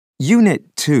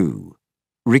Unit 2.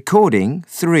 Recording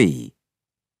 3.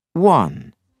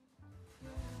 1.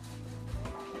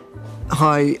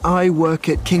 Hi, I work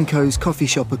at Kinko's coffee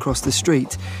shop across the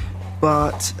street,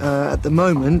 but at the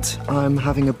moment I'm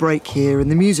having a break here in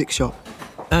the music shop.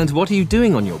 And what are you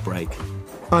doing on your break?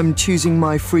 I'm choosing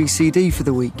my free CD for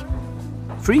the week.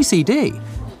 Free CD?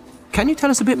 Can you tell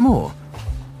us a bit more?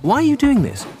 Why are you doing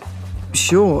this?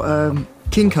 Sure,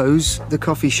 Kinko's, the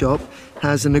coffee shop,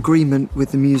 has an agreement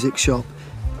with the music shop.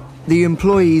 The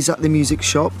employees at the music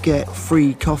shop get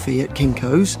free coffee at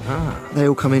Kinko's. They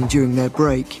all come in during their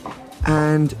break.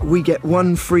 And we get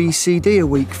one free CD a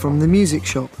week from the music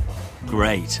shop.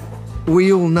 Great.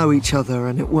 We all know each other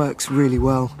and it works really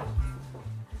well.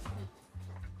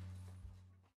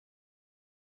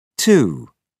 2.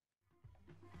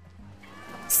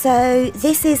 So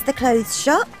this is the clothes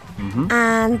shop,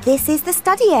 and this is the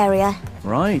study area.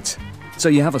 Right. So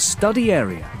you have a study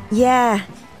area? Yeah.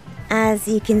 As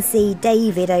you can see,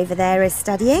 David over there is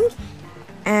studying,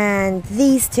 and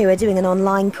these two are doing an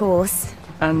online course.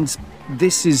 And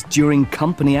this is during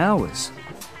company hours.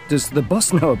 Does the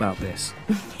boss know about this?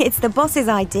 It's the boss's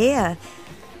idea.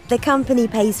 The company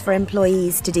pays for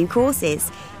employees to do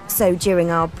courses, so during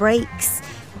our breaks,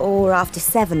 or after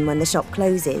 7 when the shop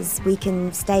closes, we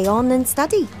can stay on and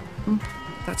study.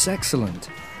 That's excellent.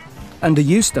 And are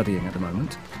you studying at the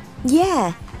moment?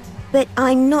 Yeah, but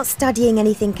I'm not studying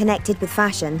anything connected with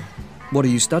fashion. What are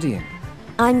you studying?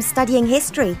 I'm studying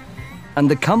history.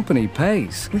 And the company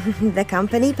pays? The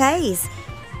company pays.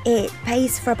 It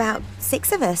pays for about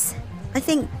 6 of us. I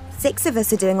think 6 of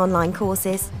us are doing online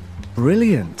courses.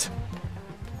 Brilliant.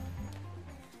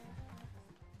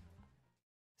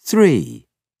 3.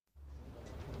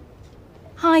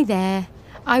 Hi there.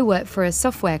 I work for a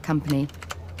software company.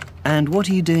 And what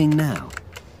are you doing now?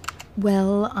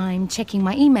 Well, I'm checking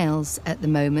my emails at the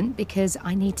moment because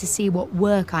I need to see what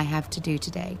work I have to do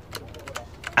today.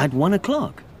 At 1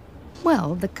 o'clock?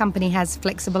 Well, the company has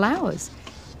flexible hours.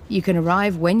 You can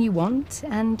arrive when you want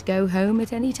and go home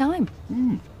at any time.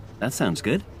 That sounds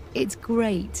good. It's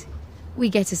great. We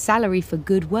get a salary for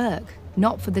good work,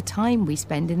 not for the time we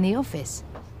spend in the office.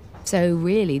 So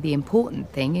really, the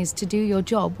important thing is to do your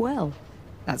job well.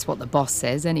 That's what the boss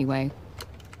says anyway.